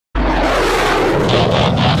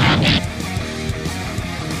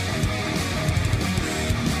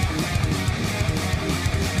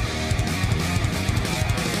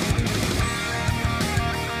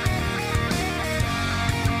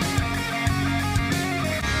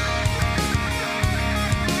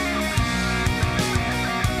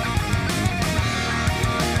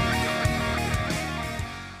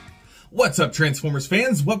What's up, Transformers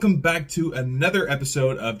fans? Welcome back to another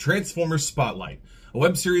episode of Transformers Spotlight, a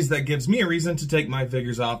web series that gives me a reason to take my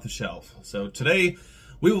figures off the shelf. So today,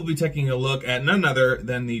 we will be taking a look at none other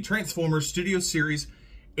than the Transformers Studio Series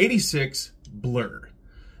 86 Blurr.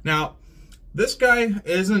 Now, this guy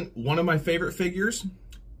isn't one of my favorite figures,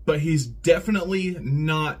 but he's definitely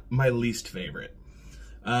not my least favorite.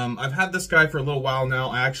 I've had this guy for a little while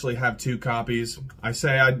now. I actually have two copies. I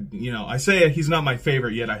say he's not my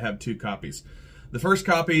favorite, yet I have two copies. The first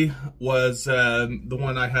copy was the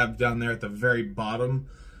one I have down there at the very bottom.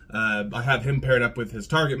 I have him paired up with his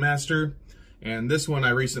Target Master, and this one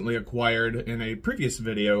I recently acquired in a previous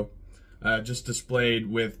video, just displayed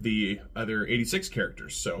with the other 86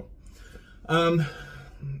 characters. So, to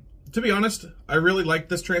be honest, I really like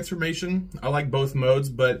this transformation. I like both modes,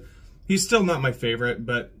 but he's still not my favorite,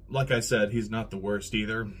 but like I said, he's not the worst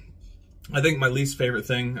either. I think my least favorite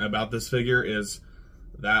thing about this figure is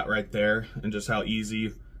that right there and just how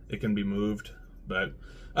easy it can be moved. But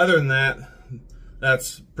other than that,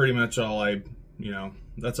 that's pretty much all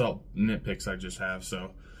that's all nitpicks I just have.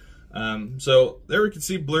 So, so there we can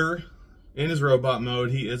see Blurr in his robot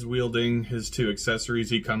mode. He is wielding his two accessories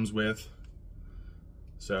he comes with.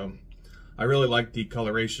 So I really like the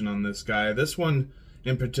coloration on this guy. This one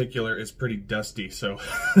in particular is pretty dusty, so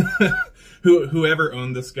whoever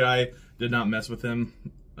owned this guy did not mess with him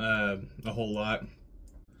a whole lot.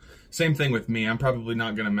 Same thing with me. I'm probably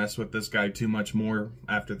not going to mess with this guy too much more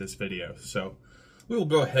after this video. So we will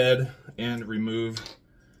go ahead and remove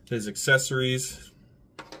his accessories.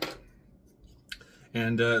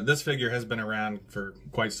 And this figure has been around for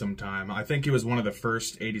quite some time. I think he was one of the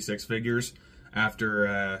first 86 figures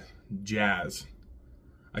after Jazz.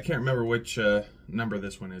 I can't remember which number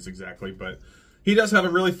this one is exactly, but he does have a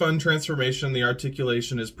really fun transformation. The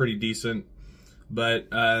articulation is pretty decent, but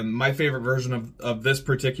my favorite version of this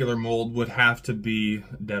particular mold would have to be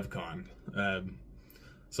DevCon.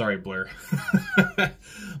 Sorry, Blurr.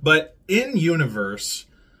 But in universe,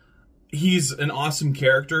 he's an awesome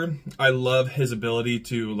character. I love his ability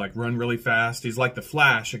to run really fast. He's like the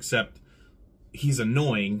Flash, except he's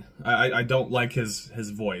annoying. I don't like his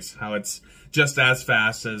voice, how it's just as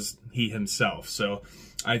fast as he himself. So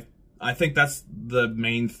I think that's the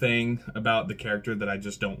main thing about the character that I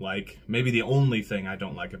just don't like. Maybe the only thing I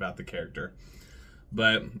don't like about the character.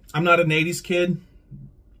 But I'm not an 80s kid.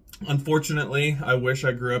 Unfortunately, I wish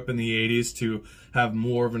I grew up in the 80s to have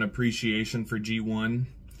more of an appreciation for G1.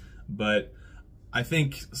 But I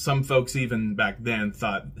think some folks even back then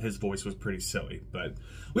thought his voice was pretty silly. But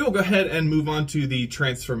we will go ahead and move on to the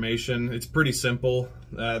transformation. It's pretty simple.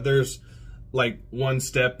 There's one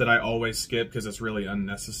step that I always skip because it's really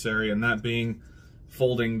unnecessary, and that being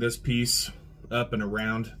folding this piece up and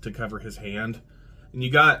around to cover his hand. And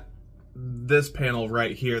you got this panel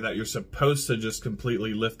right here that you're supposed to just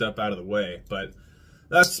completely lift up out of the way, but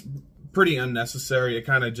that's pretty unnecessary. It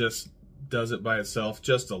kind of just does it by itself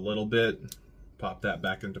just a little bit. Pop that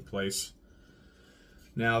back into place.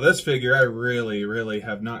 Now this figure I really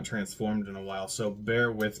have not transformed in a while, so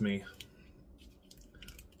bear with me.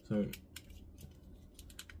 So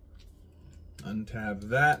untab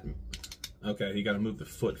that. Okay, you got to move the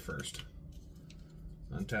foot first.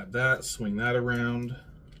 Untab that, swing that around,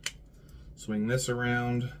 swing this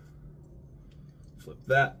around, flip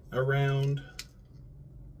that around,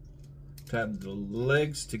 tab the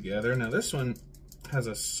legs together. Now this one has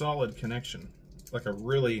a solid connection, like a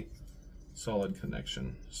really solid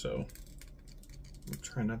connection, so I'm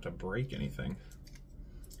trying not to break anything.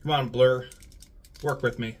 Come on, Blurr, work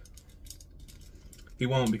with me. He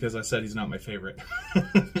won't because I said he's not my favorite.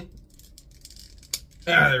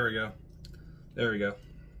 There we go. There we go.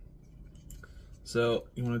 So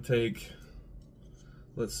you want to take,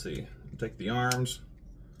 let's see, take the arms,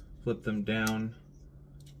 flip them down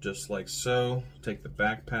just like so. Take the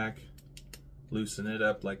backpack, loosen it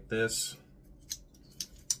up like this,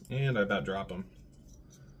 and I about drop them.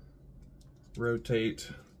 Rotate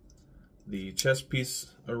the chest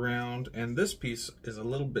piece around, and this piece is a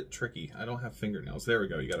little bit tricky. I don't have fingernails. There we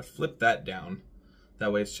go. You got to flip that down.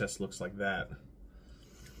 That way his chest looks like that.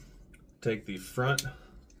 Take the front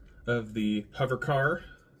of the hover car,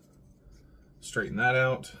 straighten that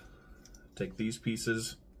out. Take these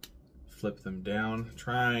pieces, flip them down,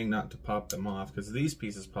 trying not to pop them off because these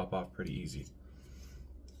pieces pop off pretty easy.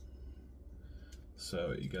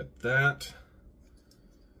 So you got that.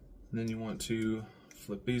 And then you want to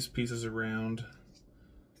flip these pieces around.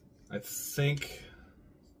 I think,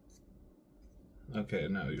 okay,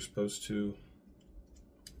 no, you're supposed to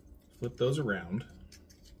flip those around,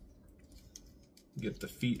 get the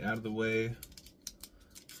feet out of the way,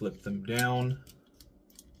 flip them down,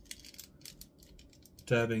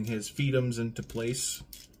 tabbing his feetums into place.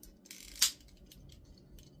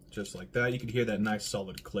 Just like that. You can hear that nice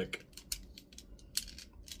solid click.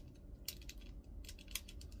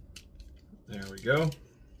 There we go.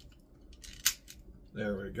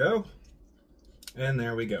 There we go. And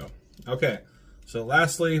there we go. Okay, so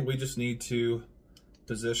lastly, we just need to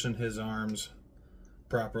position his arms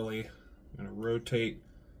properly. I'm going to rotate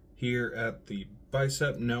here at the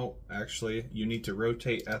bicep. No, actually, you need to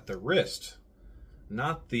rotate at the wrist,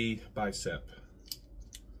 not the bicep.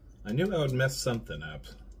 I knew I would mess something up.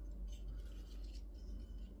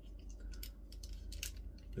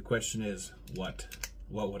 The question is, what?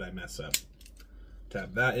 What would I mess up?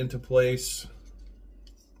 Tap that into place.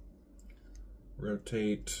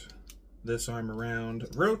 Rotate this arm around.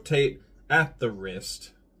 Rotate at the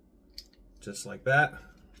wrist. Just like that.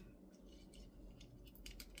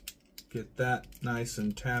 Get that nice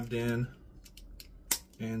and tabbed in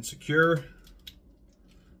and secure.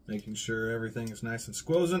 Making sure everything is nice and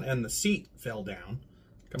squozen. And the seat fell down.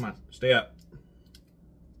 Come on, stay up.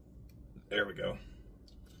 There we go.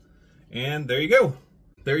 And there you go.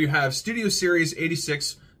 There you have Studio Series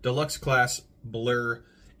 86 Deluxe Class Blurr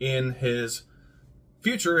in his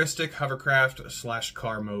futuristic hovercraft /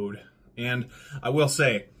 car mode. And I will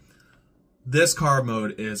say, this car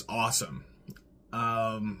mode is awesome.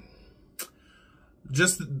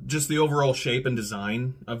 Just the overall shape and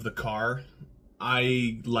design of the car,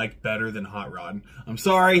 I like better than Hot Rod. I'm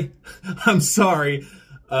sorry. I'm sorry.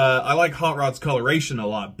 I like Hot Rod's coloration a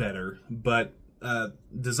lot better, but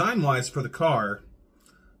design-wise for the car,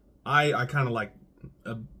 I kind of like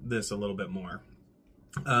this a little bit more.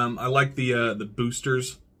 I like the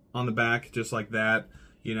boosters on the back, just like that.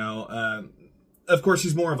 You know, of course,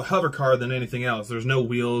 he's more of a hover car than anything else. There's no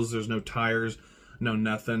wheels, there's no tires, no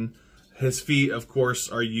nothing. His feet, of course,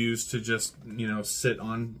 are used to just, you know, sit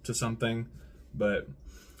on to something. But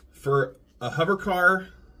for a hover car,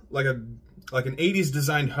 like an 80s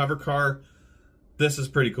designed hover car, this is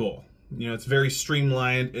pretty cool. You know, it's very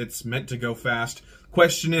streamlined. It's meant to go fast.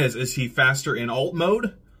 Question is he faster in alt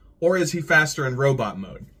mode or is he faster in robot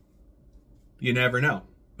mode? You never know.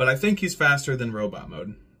 But I think he's faster than robot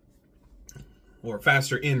mode. Or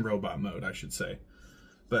faster in robot mode, I should say.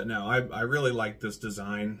 But no, I really like this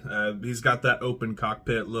design. He's got that open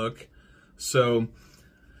cockpit look. So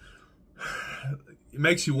it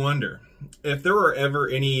makes you wonder if there were ever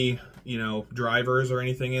any, you know, drivers or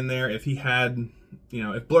anything in there, if he had, you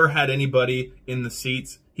know, if Blurr had anybody in the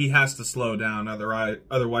seats, he has to slow down,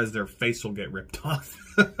 otherwise their face will get ripped off.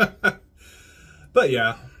 But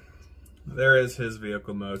yeah, there is his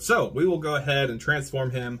vehicle mode. So we will go ahead and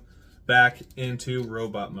transform him back into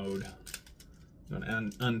robot mode. I'm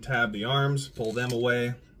going to untab the arms, pull them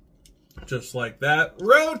away, just like that.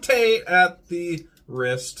 Rotate at the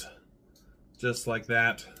wrist, just like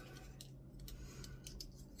that.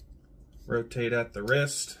 Rotate at the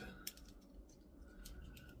wrist.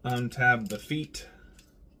 Untab the feet.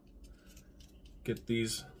 Get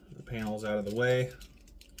these panels out of the way.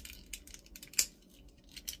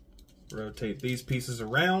 Rotate these pieces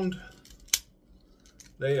around.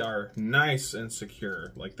 They are nice and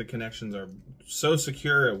secure. Like, the connections are so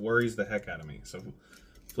secure, it worries the heck out of me. So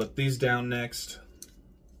flip these down next.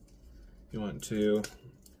 You want to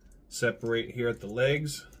separate here at the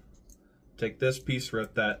legs. Take this piece,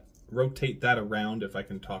 rotate that around, if I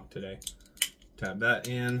can talk today. Tab that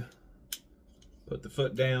in. Put the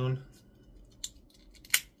foot down.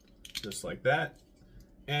 Just like that.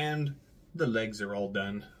 And the legs are all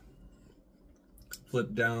done.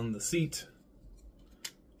 Flip down the seat.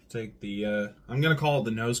 Take the, I'm going to call it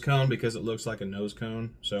the nose cone because it looks like a nose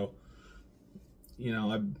cone. So, you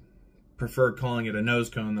know, I prefer calling it a nose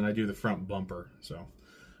cone than I do the front bumper. So,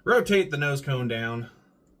 rotate the nose cone down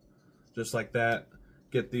just like that.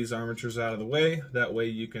 Get these armatures out of the way. That way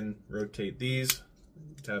you can rotate these,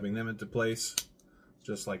 tabbing them into place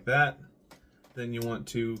just like that. Then you want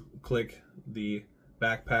to click the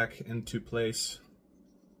backpack into place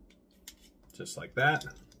just like that.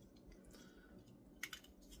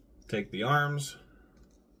 Take the arms,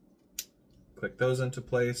 click those into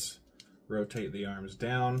place, rotate the arms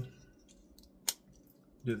down.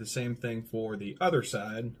 Do the same thing for the other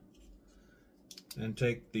side. And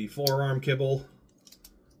take the forearm kibble,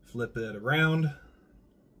 flip it around.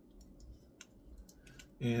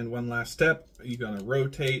 And one last step, you're going to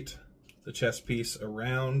rotate the chest piece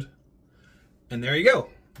around. And there you go.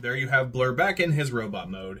 There you have Blurr back in his robot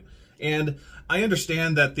mode. And I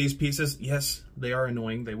understand that these pieces, yes, they are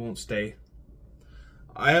annoying. They won't stay.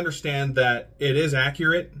 I understand that it is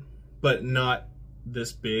accurate, but not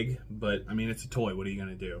this big. But, I mean, it's a toy. What are you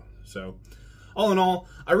going to do? So, all in all,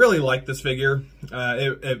 I really like this figure.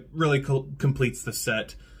 It really completes the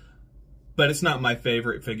set, but it's not my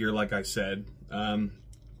favorite figure, like I said.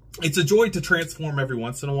 It's a joy to transform every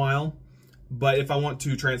once in a while, but if I want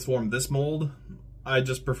to transform this mold, I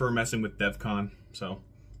just prefer messing with DevCon. So,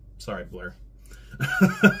 sorry, Blurr.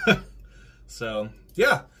 So,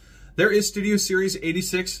 yeah, there is Studio Series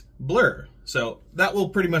 86 Blurr. So, that will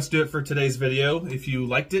pretty much do it for today's video. If you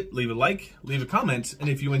liked it, leave a like, leave a comment, and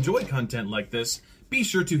if you enjoy content like this, be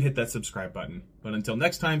sure to hit that subscribe button. But until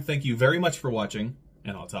next time, thank you very much for watching,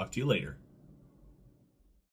 and I'll talk to you later.